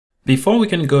Before we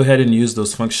can go ahead and use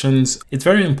those functions, it's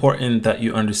very important that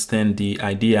you understand the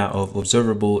idea of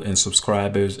observable and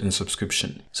subscribers and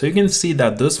subscription. So you can see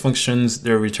that those functions,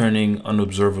 they're returning an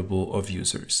observable of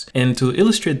users. And to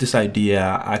illustrate this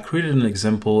idea, I created an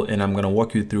example and I'm going to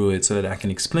walk you through it so that I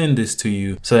can explain this to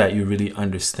you so that you really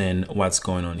understand what's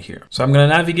going on here. So I'm going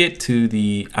to navigate to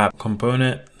the app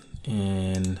component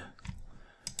and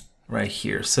right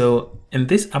here. So in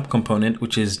this app component,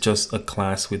 which is just a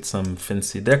class with some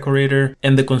fancy decorator,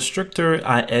 and the constructor,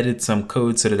 I added some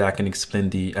code so that I can explain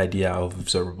the idea of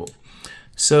observable.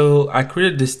 So I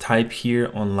created this type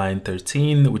here on line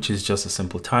 13, which is just a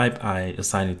simple type. I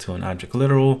assigned it to an object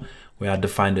literal where I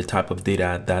define the type of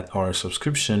data that our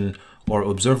subscription or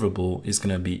observable is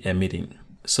going to be emitting.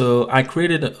 So I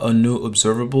created a new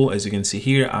observable. As you can see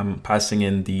here, I'm passing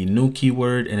in the new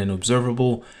keyword and an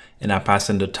observable, and I pass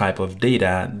in the type of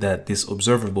data that this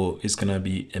observable is going to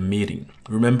be emitting.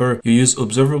 Remember, you use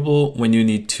observable when you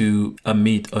need to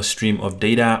emit a stream of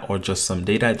data or just some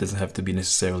data. It doesn't have to be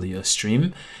necessarily a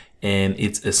stream. And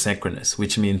it's asynchronous,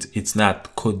 which means it's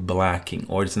not code blocking,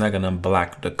 or it's not going to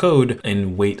block the code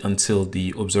and wait until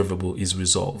the observable is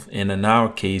resolved. And in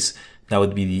our case, that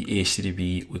would be the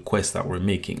HTTP request that we're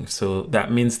making. So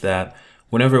that means that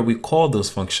whenever we call those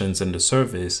functions in the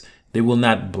service, they will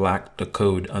not block the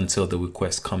code until the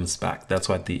request comes back. That's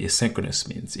what the asynchronous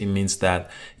means. It means that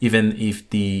even if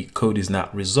the code is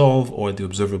not resolved or the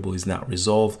observable is not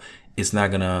resolved, it's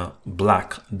not gonna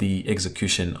block the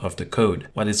execution of the code.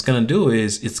 What it's gonna do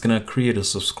is it's gonna create a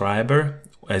subscriber.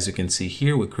 As you can see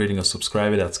here, we're creating a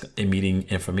subscriber that's emitting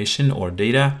information or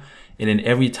data. And then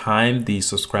every time the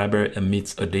subscriber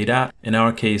emits a data, in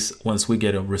our case, once we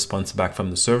get a response back from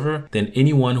the server, then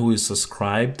anyone who is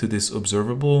subscribed to this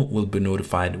observable will be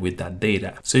notified with that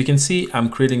data. So you can see I'm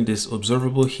creating this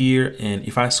observable here. And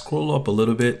if I scroll up a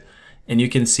little bit, and you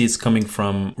can see it's coming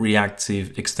from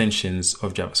reactive extensions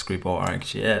of JavaScript or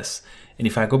ArcGIS. And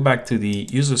if I go back to the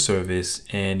user service,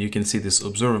 and you can see this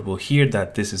observable here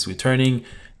that this is returning,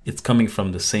 it's coming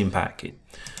from the same packet.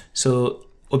 So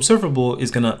observable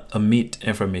is going to emit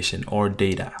information or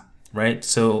data, right?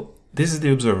 So this is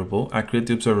the observable. I create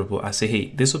the observable. I say,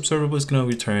 hey, this observable is going to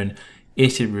return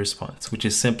HTTP response, which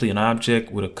is simply an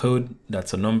object with a code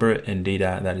that's a number and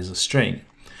data that is a string.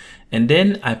 And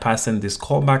then I pass in this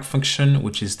callback function,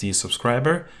 which is the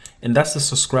subscriber, and that's the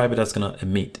subscriber that's going to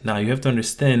emit. Now you have to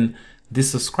understand this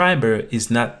subscriber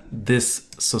is not this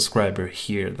subscriber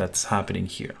here that's happening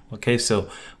here. Okay, so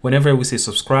whenever we say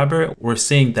subscriber, we're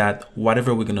saying that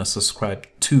whatever we're going to subscribe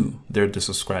to, they're the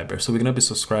subscriber. So we're going to be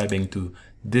subscribing to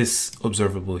this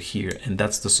observable here, and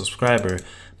that's the subscriber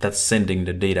that's sending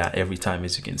the data every time,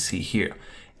 as you can see here.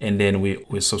 And then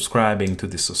we're subscribing to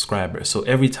the subscriber. So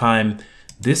every time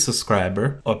this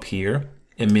subscriber up here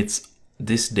emits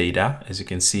this data, as you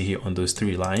can see here on those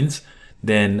 3 lines,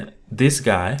 then this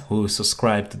guy who is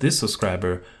subscribed to this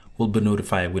subscriber will be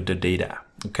notified with the data.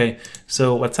 Okay,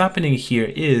 so what's happening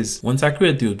here is once I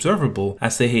create the observable, I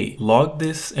say, hey, log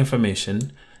this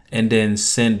information and then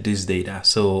send this data.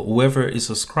 So whoever is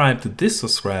subscribed to this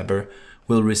subscriber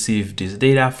will receive this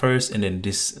data first, and then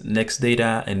this next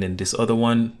data, and then this other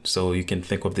one. So you can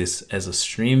think of this as a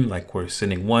stream, like we're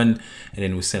sending one and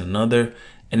then we send another.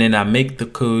 And then I make the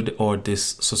code or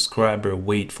this subscriber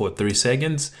wait for 3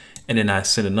 seconds. And then I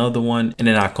send another one, and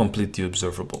then I complete the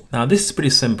observable. Now this is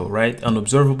pretty simple, right? An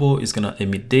observable is going to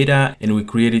emit data, and we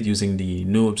create it using the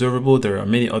new observable. There are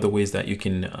many other ways that you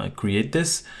can create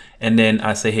this. And then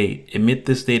I say, hey, emit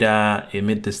this data,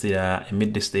 emit this data,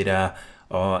 emit this data,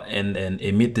 and then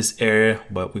emit this error.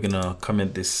 But we're going to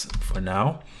comment this for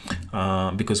now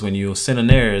because when you send an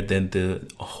error, then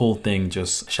the whole thing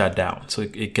just shut down. So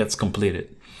it gets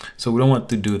completed. So we don't want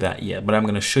to do that yet, but I'm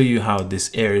going to show you how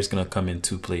this error is going to come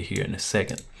into play here in a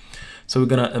second. So we're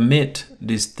going to emit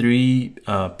these 3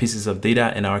 pieces of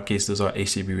data. In our case, those are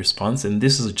HTTP response, and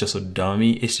this is just a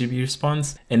dummy HTTP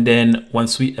response. And then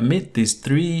once we emit these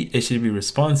 3 HTTP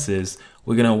responses,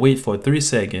 we're going to wait for 3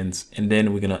 seconds, and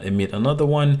then we're going to emit another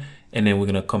one, and then we're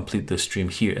going to complete the stream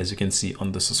here. As you can see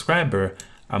on the subscriber,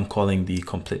 I'm calling the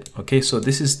complete. Okay, so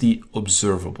this is the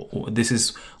observable. This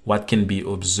is what can be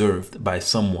observed by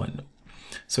someone.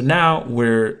 So now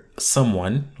we're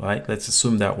someone, right? Let's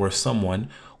assume that we're someone.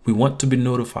 We want to be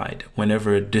notified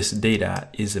whenever this data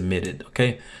is emitted.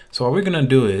 Okay, so what we're gonna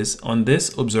do is on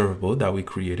this observable that we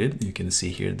created, you can see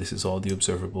here, this is all the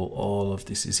observable, all of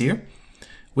this is here.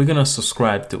 we're going to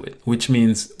subscribe to it, which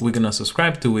means we're going to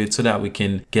subscribe to it so that we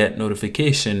can get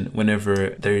notification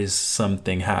whenever there is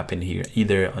something happen here,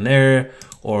 either an error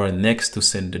or next to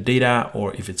send the data,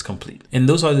 or if it's complete. And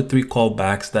those are the 3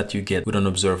 callbacks that you get with an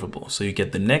observable. So you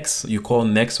get the next, you call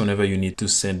next whenever you need to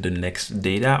send the next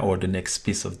data or the next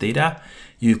piece of data.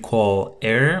 You call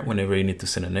error whenever you need to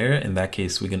send an error. In that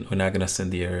case, we're not gonna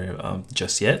send the error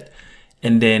just yet.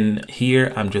 And then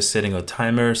here, I'm just setting a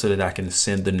timer so that I can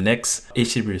send the next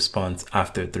HTTP response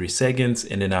after 3 seconds.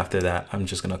 And then after that, I'm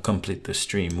just gonna complete the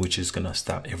stream, which is gonna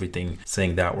stop everything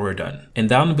saying that we're done. And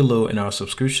down below in our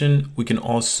subscription, we can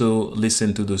also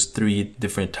listen to those 3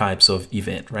 different types of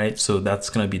event, right? So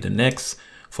that's gonna be the next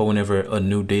for whenever a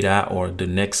new data or the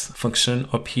next function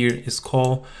up here is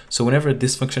called. So whenever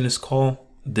this function is called,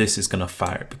 this is gonna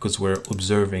fire because we're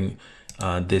observing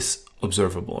this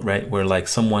observable, right? We're like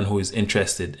someone who is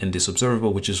interested in this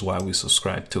observable, which is why we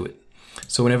subscribe to it.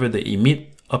 So whenever they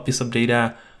emit a piece of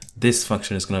data, this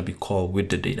function is going to be called with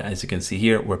the data. As you can see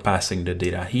here, we're passing the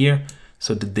data here.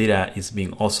 So the data is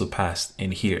being also passed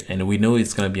in here. And we know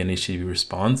it's going to be an HTTP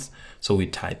response. So we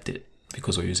typed it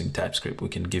because we're using TypeScript. We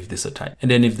can give this a type.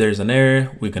 And then if there's an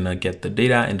error, we're going to get the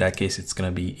data. In that case, it's going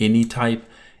to be any type.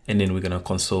 And then we're going to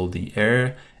console the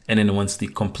error. And then once the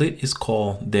complete is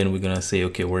called, then we're going to say,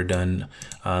 okay, we're done.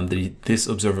 This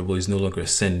observable is no longer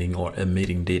sending or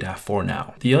emitting data for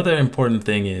now. The other important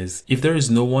thing is if there is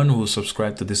no one who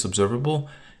subscribed to this observable,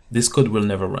 this code will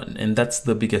never run. And that's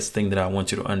the biggest thing that I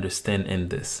want you to understand in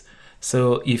this.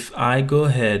 So if I go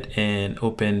ahead and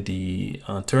open the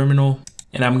terminal,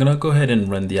 and I'm going to go ahead and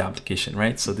run the application,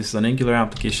 right? So this is an Angular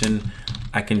application.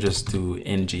 I can just do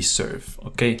ng serve,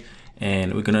 okay?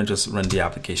 And we're gonna just run the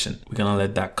application. We're gonna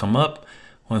let that come up.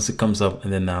 Once it comes up,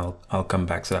 and then I'll come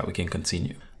back so that we can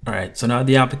continue. All right, so now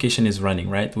the application is running,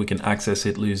 right? We can access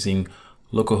it using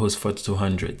localhost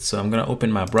 4200. So I'm gonna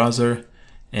open my browser,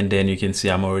 and then you can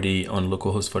see I'm already on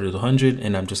localhost 4200,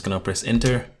 and I'm just gonna press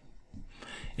enter.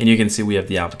 And you can see we have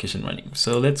the application running.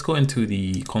 So let's go into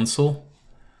the console.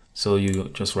 So you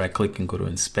just right click and go to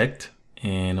inspect,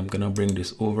 and I'm gonna bring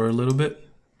this over a little bit.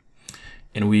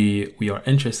 And we are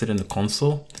interested in the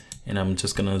console, and I'm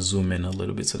just gonna zoom in a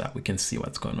little bit so that we can see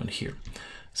what's going on here.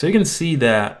 So you can see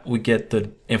that we get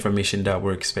the information that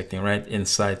we're expecting, right?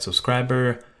 Inside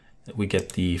subscriber, we get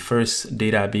the first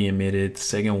data being emitted,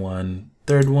 second one,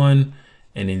 third one,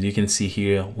 and then you can see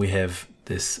here we have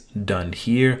this done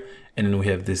here, and then we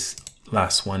have this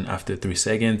last one after 3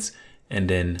 seconds, and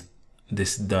then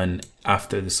this done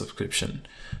after the subscription.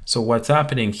 So what's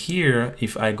happening here,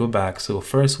 if I go back, so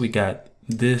first we got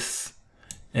this,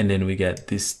 and then we got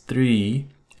this 3,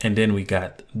 and then we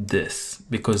got this,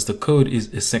 because the code is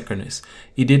asynchronous.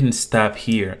 It didn't stop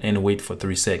here and wait for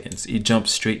 3 seconds. It jumped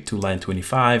straight to line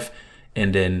 25,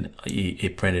 and then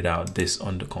it printed out this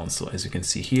on the console. As you can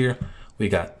see here, we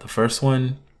got the first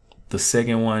one, the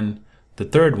second one, the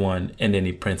third one, and then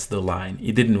it prints the line.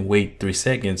 It didn't wait 3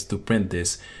 seconds to print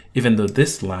this, even though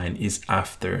this line is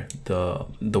after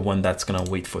the one that's gonna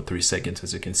wait for 3 seconds.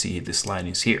 As you can see, this line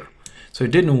is here. So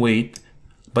it didn't wait,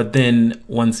 but then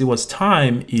once it was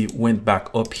time, it went back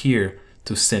up here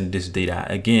to send this data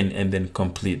again and then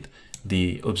complete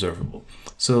the observable.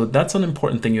 So that's an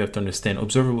important thing you have to understand.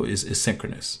 Observable is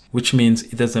asynchronous, which means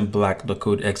it doesn't block the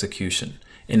code execution,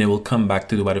 and it will come back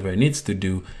to do whatever it needs to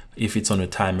do if it's on a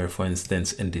timer, for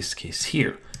instance, in this case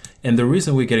here. And the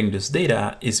reason we're getting this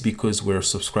data is because we're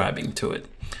subscribing to it.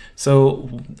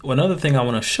 So another thing I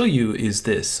want to show you is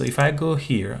this. So if I go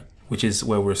here, which is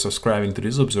where we're subscribing to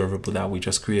this observable that we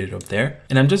just created up there.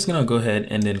 And I'm just gonna go ahead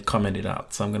and then comment it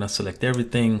out. So I'm gonna select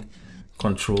everything,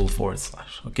 Control/.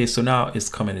 Okay, so now it's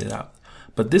commented out.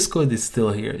 But this code is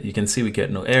still here. You can see we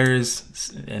get no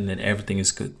errors, and then everything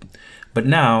is good. But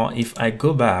now if I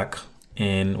go back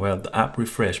and, well, the app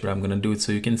refresh, but I'm gonna do it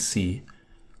so you can see,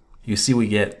 you see we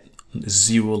get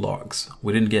 0 logs.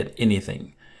 We didn't get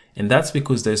anything. And that's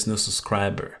because there's no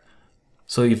subscriber.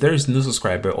 So if there is no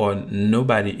subscriber or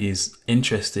nobody is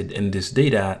interested in this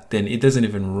data, then it doesn't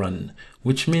even run,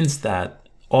 which means that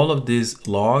all of these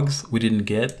logs we didn't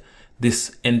get,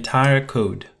 this entire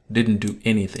code didn't do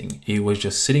anything. It was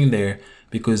just sitting there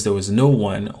because there was no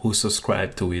one who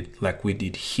subscribed to it like we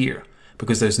did here,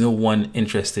 because there's no one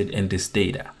interested in this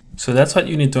data. So that's what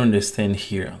you need to understand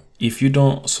here. If you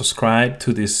don't subscribe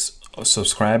to this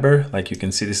subscriber, like you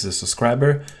can see this is a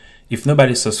subscriber, if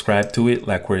nobody subscribed to it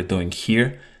like we're doing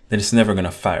here, then it's never gonna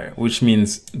fire, which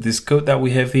means this code that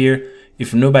we have here,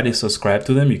 if nobody subscribed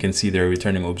to them, you can see they're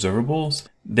returning observables,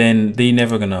 then they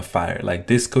never gonna fire. Like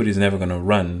this code is never gonna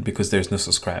run because there's no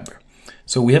subscriber.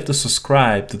 So we have to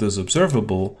subscribe to those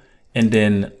observable, and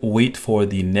then wait for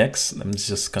the next. I'm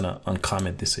just gonna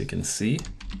uncomment this so you can see.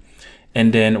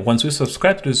 And then once we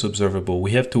subscribe to this observable,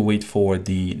 we have to wait for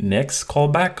the next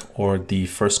callback or the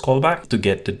first callback to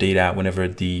get the data whenever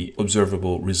the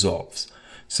observable resolves.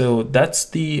 So that's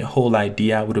the whole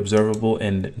idea with observable.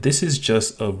 And this is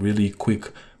just a really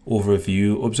quick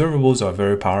overview. Observables are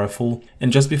very powerful.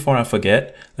 And just before I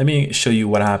forget, let me show you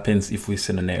what happens if we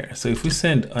send an error. So if we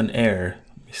send an error,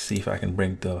 let me see if I can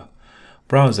bring the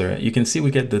browser, you can see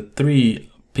we get the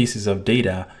 3 pieces of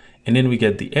data, and then we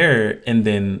get the error, and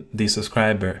then the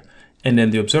subscriber, and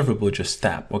then the observable just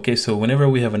stop. Okay, so whenever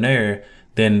we have an error,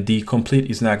 then the complete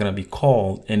is not going to be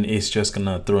called, and it's just going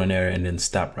to throw an error and then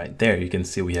stop right there. You can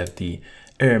see we have the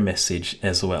error message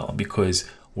as well, because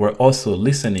we're also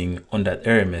listening on that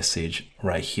error message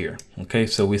right here. Okay,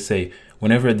 so we say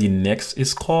whenever the next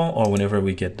is called, or whenever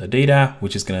we get the data,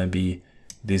 which is going to be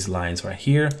these lines right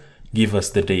here, give us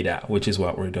the data, which is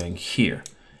what we're doing here.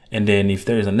 And then if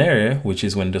there is an error, which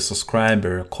is when the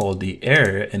subscriber called the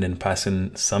error and then pass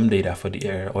in some data for the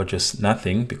error, or just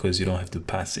nothing because you don't have to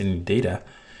pass any data,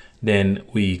 then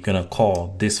we're gonna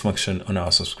call this function on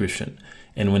our subscription.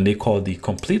 And when they call the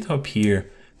complete up here,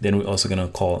 then we're also gonna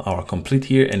call our complete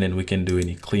here, and then we can do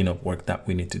any cleanup work that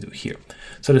we need to do here.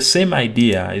 So the same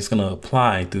idea is gonna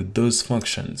apply to those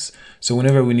functions. So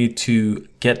whenever we need to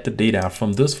get the data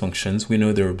from those functions, we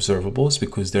know they're observables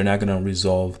because they're not gonna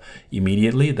resolve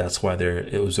immediately. That's why their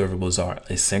observables are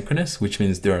asynchronous, which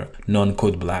means they're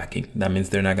non-code blocking. That means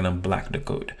they're not gonna block the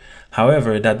code.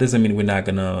 However, that doesn't mean we're not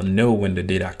gonna know when the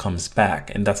data comes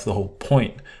back. And that's the whole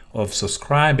point of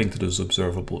subscribing to those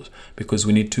observables, because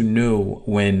we need to know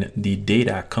when the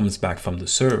data comes back from the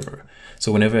server.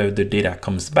 So whenever the data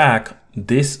comes back,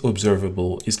 this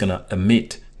observable is going to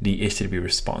emit the HTTP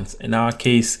response. In our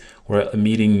case, we're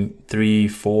emitting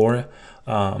 3-4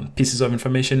 pieces of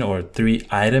information, or 3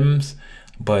 items.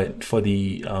 But for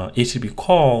the HTTP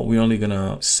call, we're only going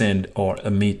to send or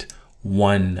emit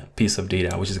 1 piece of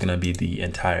data, which is going to be the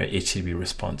entire HTTP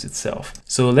response itself.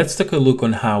 So let's take a look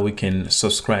on how we can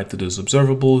subscribe to those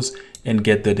observables and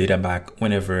get the data back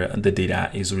whenever the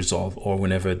data is resolved, or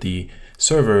whenever the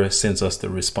server sends us the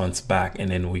response back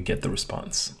and then we get the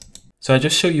response. So I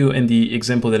just show you in the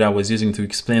example that I was using to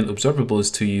explain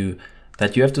observables to you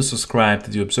that you have to subscribe to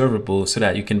the observable so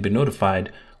that you can be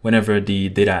notified whenever the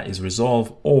data is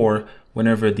resolved, or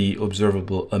whenever the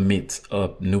observable emits a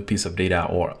new piece of data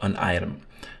or an item.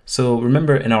 So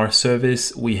remember, in our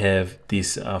service, we have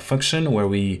this function where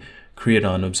we create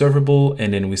an observable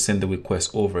and then we send the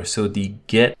request over. So the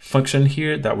get function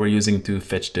here that we're using to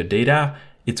fetch the data,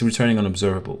 it's returning an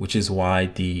observable, which is why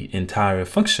the entire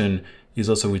function is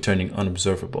also returning an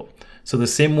observable. So the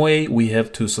same way we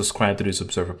have to subscribe to this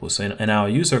observable. So in our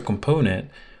user component,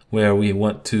 where we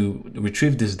want to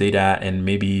retrieve this data and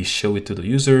maybe show it to the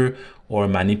user or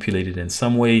manipulate it in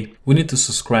some way, we need to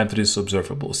subscribe to these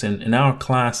observables. And in our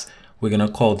class, we're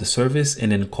gonna call the service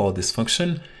and then call this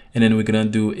function. And then we're gonna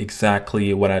do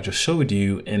exactly what I just showed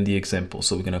you in the example.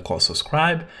 So we're gonna call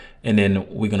subscribe, and then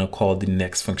we're gonna call the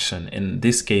next function. In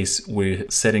this case, we're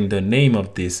setting the name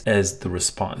of this as the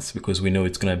response, because we know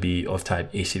it's gonna be of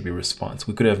type HTTP response.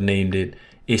 We could have named it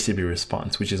HTTP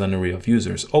response, which is an array of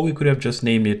users, or we could have just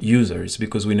named it users,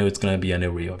 because we know it's going to be an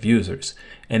array of users.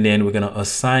 And then we're going to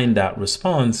assign that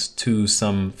response to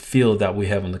some field that we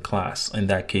have in the class. In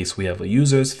that case, we have a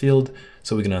users field,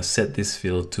 so we're going to set this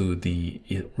field to the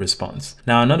response.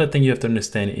 Now, another thing you have to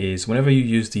understand is whenever you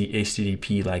use the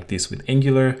HTTP like this with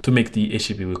Angular to make the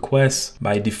HTTP requests,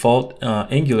 by default,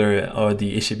 Angular or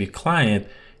the HTTP client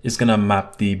is going to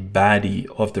map the body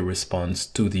of the response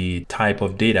to the type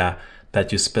of data that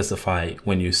you specify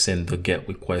when you send the GET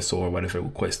request or whatever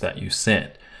request that you send.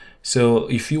 So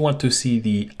if you want to see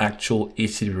the actual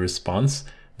HTTP response,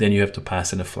 then you have to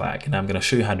pass in a flag. And I'm going to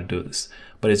show you how to do this.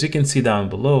 But as you can see down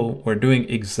below, we're doing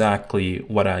exactly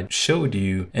what I showed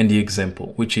you in the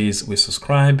example, which is we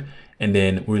subscribe and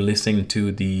then we're listening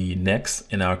to the next.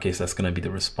 In our case, that's going to be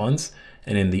the response.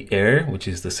 And then the error, which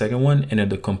is the second one, and then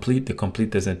the complete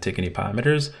doesn't take any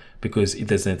parameters because it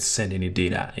doesn't send any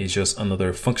data. It's just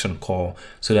another function call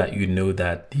so that you know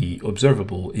that the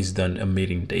observable is done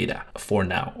emitting data for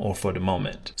now or for the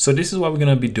moment. So this is what we're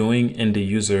going to be doing in the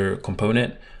user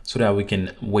component so that we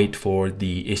can wait for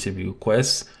the HTTP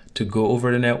requests to go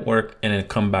over the network and then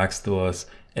come back to us.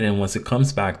 And then once it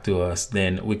comes back to us,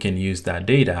 then we can use that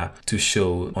data to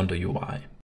show on the UI.